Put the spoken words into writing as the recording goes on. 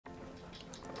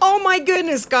Oh my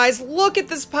goodness, guys, look at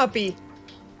this puppy.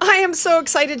 I am so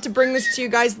excited to bring this to you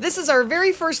guys. This is our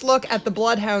very first look at the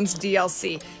Bloodhounds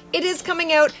DLC. It is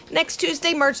coming out next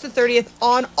Tuesday, March the 30th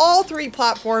on all 3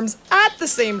 platforms at the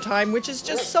same time, which is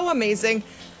just so amazing.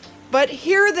 But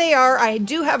here they are. I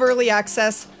do have early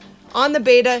access on the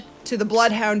beta to the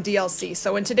Bloodhound DLC.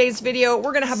 So in today's video,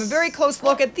 we're going to have a very close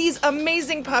look at these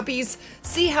amazing puppies,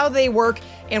 see how they work,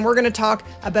 and we're going to talk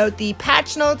about the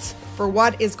patch notes for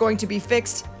what is going to be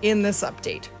fixed in this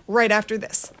update right after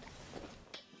this.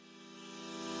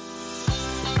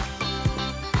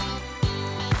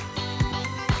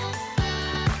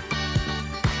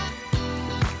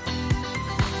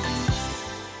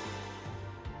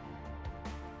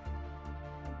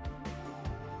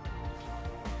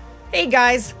 Hey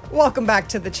guys, welcome back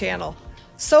to the channel.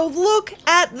 So look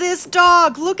at this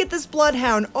dog, look at this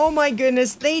Bloodhound. Oh my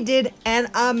goodness, they did an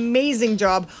amazing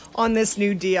job on this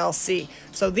new DLC.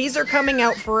 So these are coming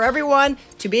out for everyone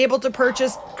to be able to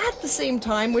purchase at the same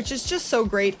time, which is just so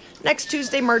great, next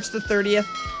Tuesday, March the 30th.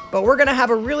 But we're gonna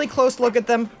have a really close look at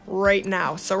them right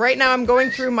now. So right now I'm going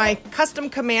through my custom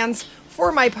commands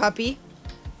for my puppy.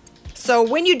 So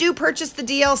when you do purchase the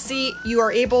DLC, you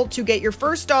are able to get your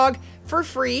first dog for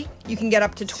free. You can get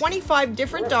up to 25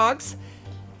 different dogs.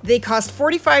 They cost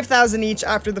 45,000 each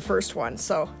after the first one.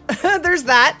 So there's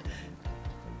that.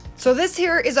 So this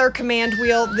here is our command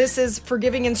wheel. This is for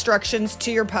giving instructions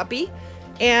to your puppy.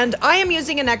 And I am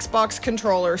using an Xbox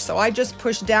controller. So I just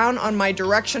push down on my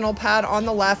directional pad on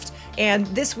the left and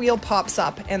this wheel pops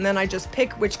up. And then I just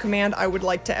pick which command I would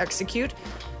like to execute,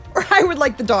 or I would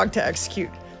like the dog to execute.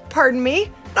 Pardon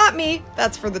me, not me,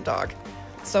 that's for the dog.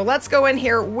 So let's go in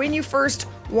here. When you first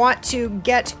want to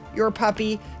get your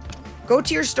puppy, go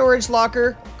to your storage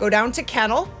locker, go down to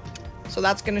kennel. So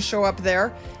that's gonna show up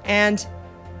there. And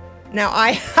now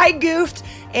I goofed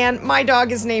and my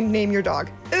dog is named Name Your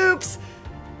Dog. Oops.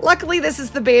 Luckily this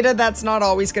is the beta, that's not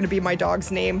always gonna be my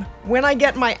dog's name. When I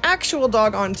get my actual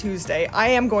dog on Tuesday, I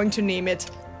am going to name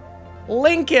it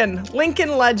Lincoln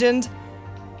Legend.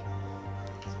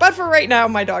 But for right now,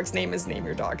 my dog's name is Name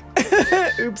Your Dog.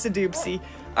 Oops-a-doopsie.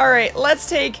 All right, let's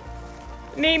take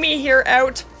Namey here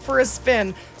out for a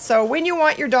spin. So when you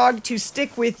want your dog to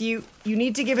stick with you, you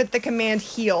need to give it the command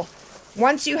heel.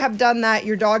 Once you have done that,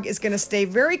 your dog is going to stay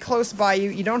very close by you.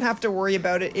 You don't have to worry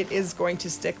about it. It is going to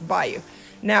stick by you.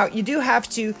 Now, you do have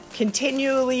to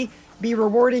continually be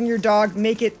rewarding your dog,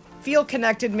 make it feel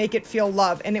connected, make it feel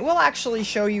love. And it will actually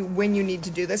show you when you need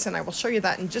to do this, and I will show you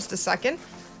that in just a second.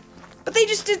 But they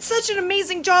just did such an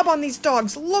amazing job on these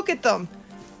dogs. Look at them.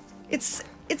 It's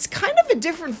kind of a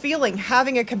different feeling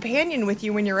having a companion with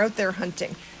you when you're out there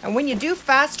hunting. And when you do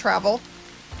fast travel,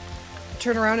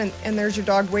 turn around and there's your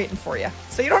dog waiting for you.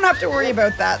 So you don't have to worry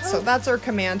about that. So that's our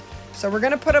command. So we're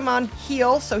going to put him on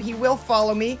heel so he will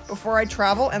follow me before I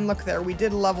travel. And look there, we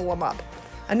did level him up.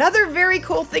 Another very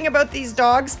cool thing about these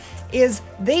dogs is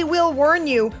they will warn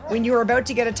you when you're about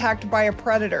to get attacked by a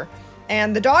predator.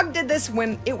 And the dog did this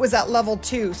when it was at level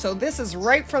 2, so this is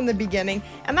right from the beginning,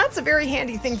 and that's a very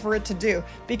handy thing for it to do,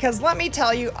 because let me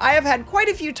tell you, I have had quite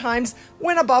a few times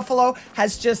when a buffalo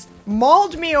has just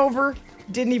mauled me over,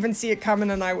 didn't even see it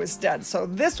coming, and I was dead. So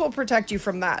this will protect you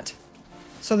from that.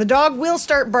 So the dog will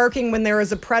start barking when there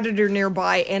is a predator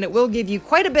nearby, and it will give you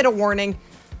quite a bit of warning.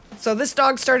 So this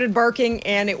dog started barking,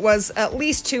 and it was at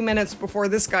least 2 minutes before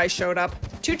this guy showed up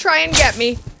to try and get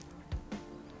me.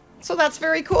 So that's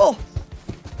very cool.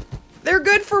 They're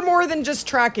good for more than just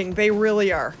tracking, they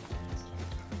really are.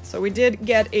 So we did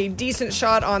get a decent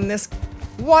shot on this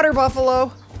water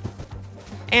buffalo.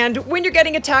 And when you're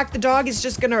getting attacked, the dog is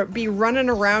just gonna be running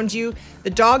around you.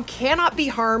 The dog cannot be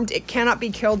harmed, it cannot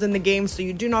be killed in the game, so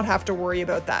you do not have to worry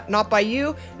about that. Not by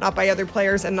you, not by other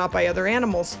players, and not by other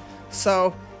animals.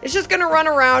 So it's just gonna run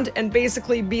around and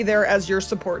basically be there as your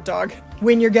support dog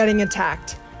when you're getting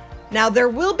attacked. Now there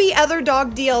will be other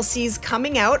dog DLCs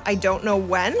coming out, I don't know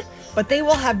when, but they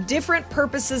will have different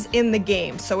purposes in the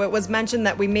game. So it was mentioned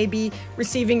that we may be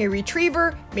receiving a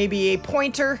retriever, maybe a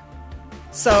pointer.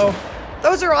 So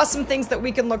those are awesome things that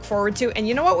we can look forward to. And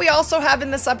you know what we also have in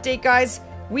this update, guys?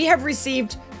 We have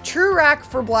received TruRac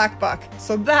for Blackbuck.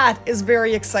 So that is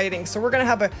very exciting. So we're gonna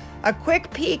have a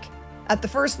quick peek at the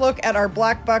first look at our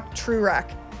Blackbuck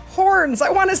TruRac. Horns, I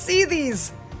wanna see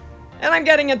these. And I'm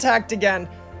getting attacked again.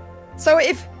 So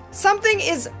if something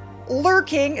is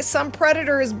lurking, some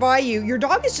predator is by you, your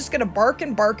dog is just gonna bark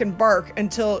and bark and bark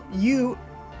until you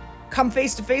come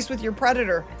face to face with your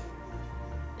predator.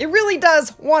 It really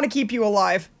does want to keep you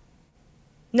alive.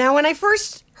 Now, when I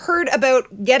first heard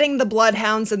about getting the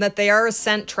Bloodhounds and that they are a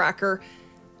scent tracker,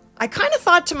 I kind of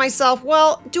thought to myself,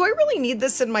 well, do I really need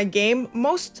this in my game?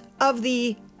 Most of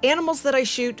the animals that I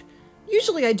shoot,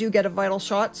 usually I do get a vital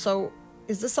shot, so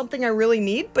is this something I really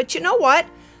need? But you know what?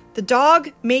 The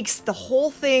dog makes the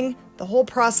whole thing, the whole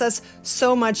process,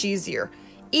 so much easier.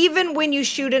 Even when you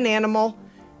shoot an animal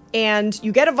and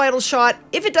you get a vital shot,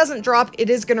 if it doesn't drop, it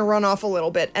is going to run off a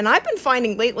little bit. And I've been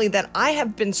finding lately that I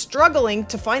have been struggling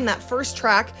to find that first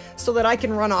track so that I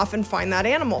can run off and find that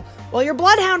animal. Well, your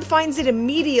Bloodhound finds it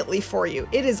immediately for you.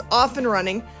 It is off and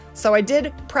running. So I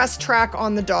did press track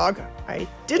on the dog. I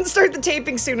didn't start the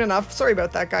taping soon enough. Sorry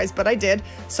about that, guys, but I did.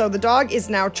 So the dog is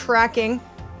now tracking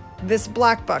this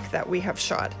black buck that we have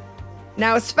shot.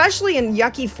 Now, especially in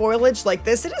yucky foliage like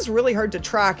this, it is really hard to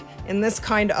track in this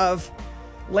kind of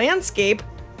landscape,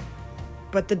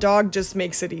 but the dog just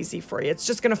makes it easy for you. It's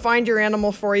just going to find your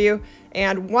animal for you,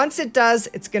 and once it does,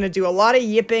 it's going to do a lot of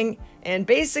yipping and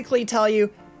basically tell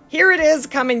you, here it is,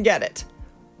 come and get it.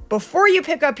 Before you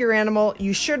pick up your animal,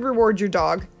 you should reward your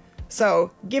dog.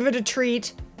 So give it a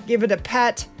treat, give it a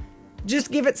pet, just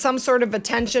give it some sort of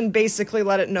attention, basically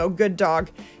let it know, good dog,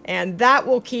 and that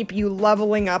will keep you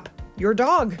leveling up your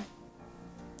dog.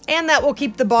 And that will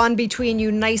keep the bond between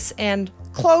you nice and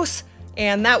close,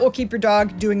 and that will keep your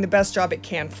dog doing the best job it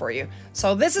can for you.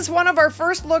 So this is one of our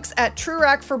first looks at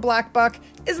TruRac for black buck.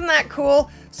 Isn't that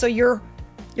cool? So your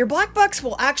black bucks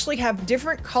will actually have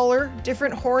different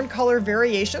horn color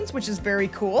variations, which is very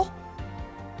cool.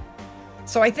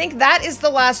 So I think that is the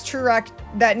last TruRac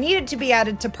that needed to be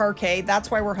added to Parquet.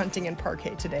 That's why we're hunting in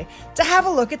Parquet today, to have a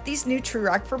look at these new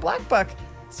TruRac for black buck.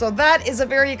 So that is a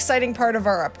very exciting part of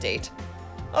our update.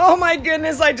 Oh my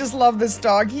goodness, I just love this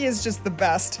dog. He is just the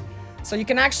best. So you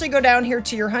can actually go down here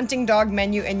to your hunting dog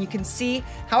menu and you can see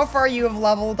how far you have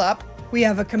leveled up. We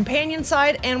have a companion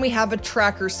side and we have a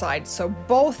tracker side. So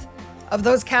both of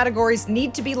those categories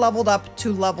need to be leveled up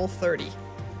to level 30.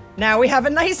 Now we have a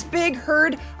nice big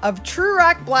herd of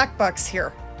TruRac black bucks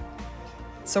here.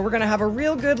 So we're gonna have a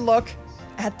real good look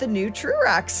at the new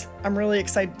TruRacs. I'm really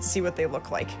excited to see what they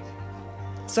look like.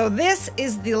 So this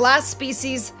is the last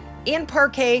species in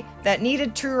Parquet that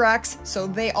needed TruRacs, so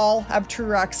they all have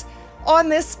TruRacs on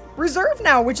this reserve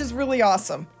now, which is really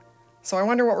awesome. So I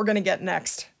wonder what we're gonna get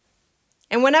next.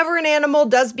 And whenever an animal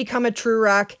does become a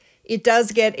TruRac, it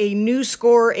does get a new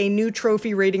score, a new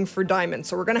trophy rating for diamond.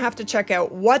 So we're gonna have to check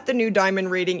out what the new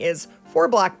diamond rating is for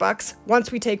black bucks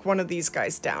once we take one of these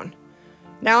guys down.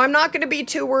 Now, I'm not gonna be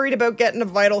too worried about getting a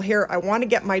vital here. I wanna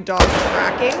get my dog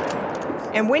tracking.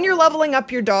 And when you're leveling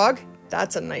up your dog,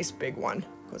 that's a nice big one.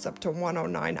 Goes up to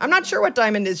 109. I'm not sure what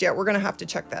diamond is yet. We're gonna have to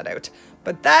check that out.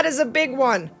 But that is a big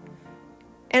one.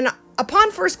 And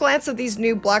upon first glance of these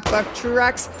new black buck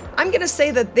TruRacs, I'm gonna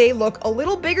say that they look a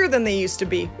little bigger than they used to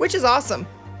be, which is awesome.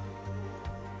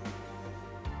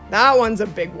 That one's a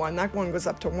big one. That one goes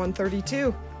up to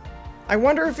 132. I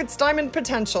wonder if it's diamond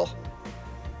potential.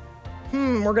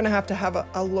 We're gonna have to have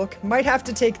a look. Might have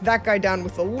to take that guy down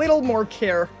with a little more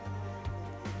care.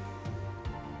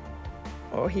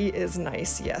 Oh, he is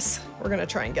nice, yes. We're gonna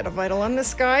try and get a vital on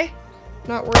this guy.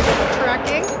 Not worried about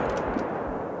tracking.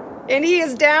 And he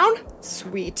is down.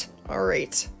 Sweet. All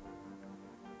right.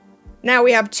 Now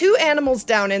we have 2 animals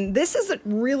down, and this is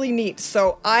really neat.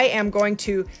 So I am going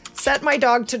to set my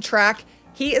dog to track.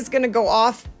 He is gonna go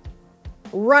off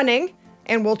running,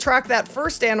 and we'll track that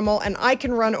first animal, and I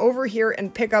can run over here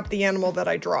and pick up the animal that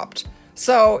I dropped.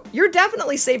 So you're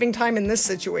definitely saving time in this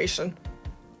situation.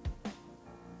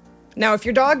 Now, if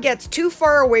your dog gets too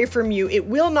far away from you, it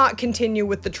will not continue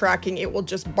with the tracking. It will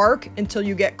just bark until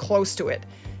you get close to it.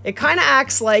 It kind of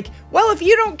acts like, well, if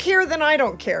you don't care, then I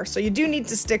don't care. So you do need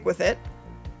to stick with it.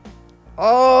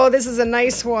 Oh, this is a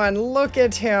nice one. Look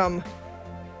at him.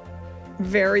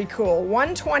 Very cool.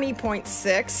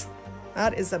 120.6.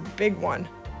 That is a big one.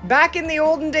 Back in the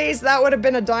olden days, that would have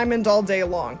been a diamond all day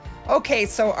long. Okay,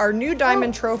 so our new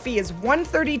diamond trophy is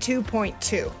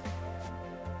 132.2.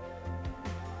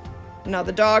 Now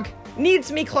the dog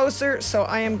needs me closer, so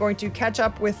I am going to catch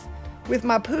up with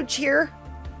my pooch here.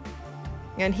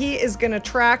 And he is gonna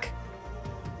track.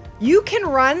 You can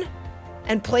run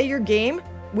and play your game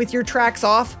with your tracks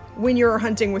off when you're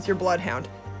hunting with your Bloodhound.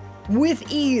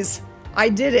 With ease. I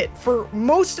did it for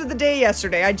most of the day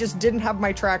yesterday. I just didn't have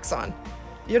my tracks on.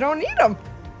 You don't need them.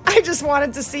 I just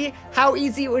wanted to see how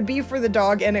easy it would be for the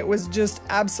dog, and it was just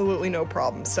absolutely no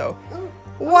problem. So,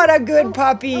 what a good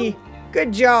puppy.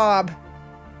 Good job.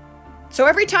 So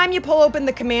every time you pull open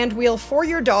the command wheel for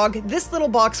your dog, this little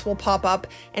box will pop up,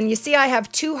 and you see I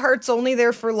have 2 hearts only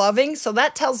there for loving, so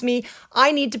that tells me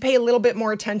I need to pay a little bit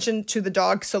more attention to the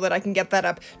dog so that I can get that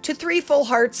up to 3 full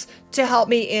hearts to help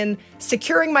me in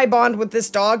securing my bond with this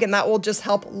dog, and that will just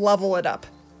help level it up.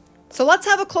 So let's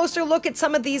have a closer look at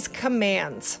some of these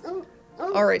commands.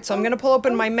 All right, so I'm gonna pull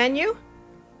open my menu.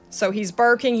 So he's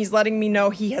barking, he's letting me know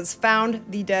he has found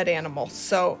the dead animal.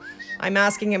 So I'm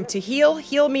asking him to heel.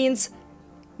 Heel means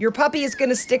your puppy is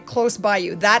gonna stick close by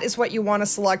you. That is what you wanna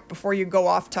select before you go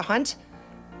off to hunt.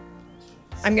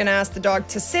 I'm gonna ask the dog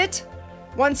to sit.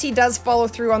 Once he does follow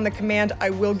through on the command,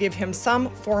 I will give him some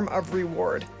form of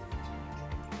reward.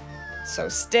 So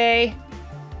stay.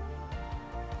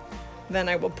 Then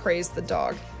I will praise the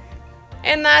dog.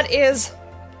 And that is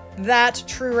that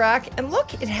TruRac. And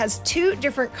look, it has 2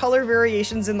 different color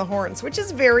variations in the horns, which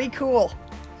is very cool.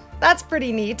 That's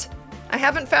pretty neat. I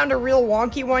haven't found a real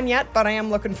wonky one yet, but I am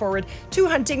looking forward to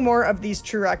hunting more of these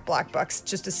TruRac Blackbucks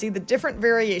just to see the different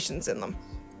variations in them.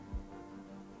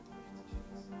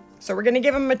 So we're gonna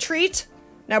give him a treat.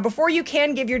 Now, before you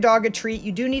can give your dog a treat,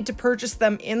 you do need to purchase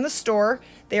them in the store.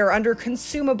 They are under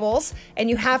consumables, and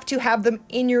you have to have them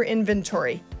in your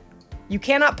inventory. You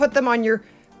cannot put them on your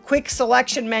quick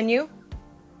selection menu,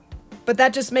 but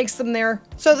that just makes them there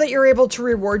so that you're able to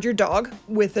reward your dog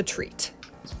with a treat.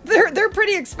 They're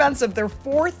pretty expensive. They're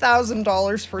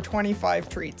 $4,000 for 25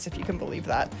 treats, if you can believe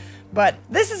that. But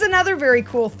this is another very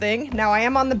cool thing. Now, I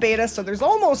am on the beta, so there's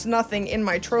almost nothing in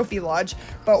my trophy lodge.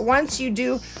 But once you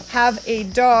do have a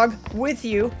dog with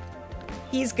you,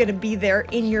 he's gonna be there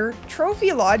in your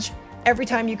trophy lodge every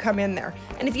time you come in there.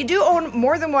 And if you do own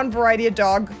more than one variety of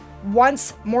dog,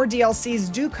 once more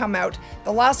DLCs do come out,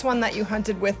 the last one that you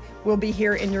hunted with will be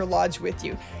here in your lodge with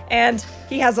you. And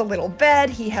he has a little bed,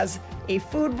 he has a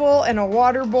food bowl and a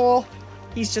water bowl.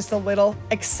 He's just a little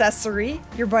accessory.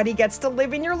 Your buddy gets to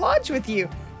live in your lodge with you.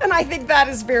 And I think that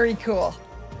is very cool.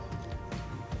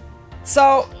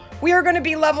 So we are going to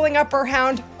be leveling up our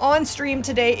hound on stream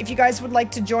today. If you guys would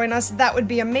like to join us, that would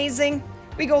be amazing.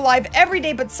 We go live every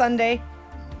day but Sunday.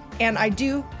 And I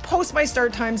do post my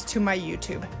start times to my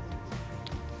YouTube.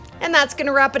 And that's going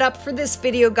to wrap it up for this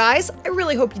video, guys. I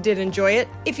really hope you did enjoy it.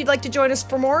 If you'd like to join us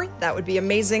for more, that would be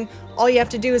amazing. All you have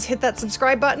to do is hit that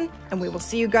subscribe button, and we will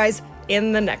see you guys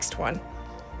in the next one.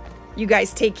 You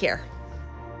guys take care.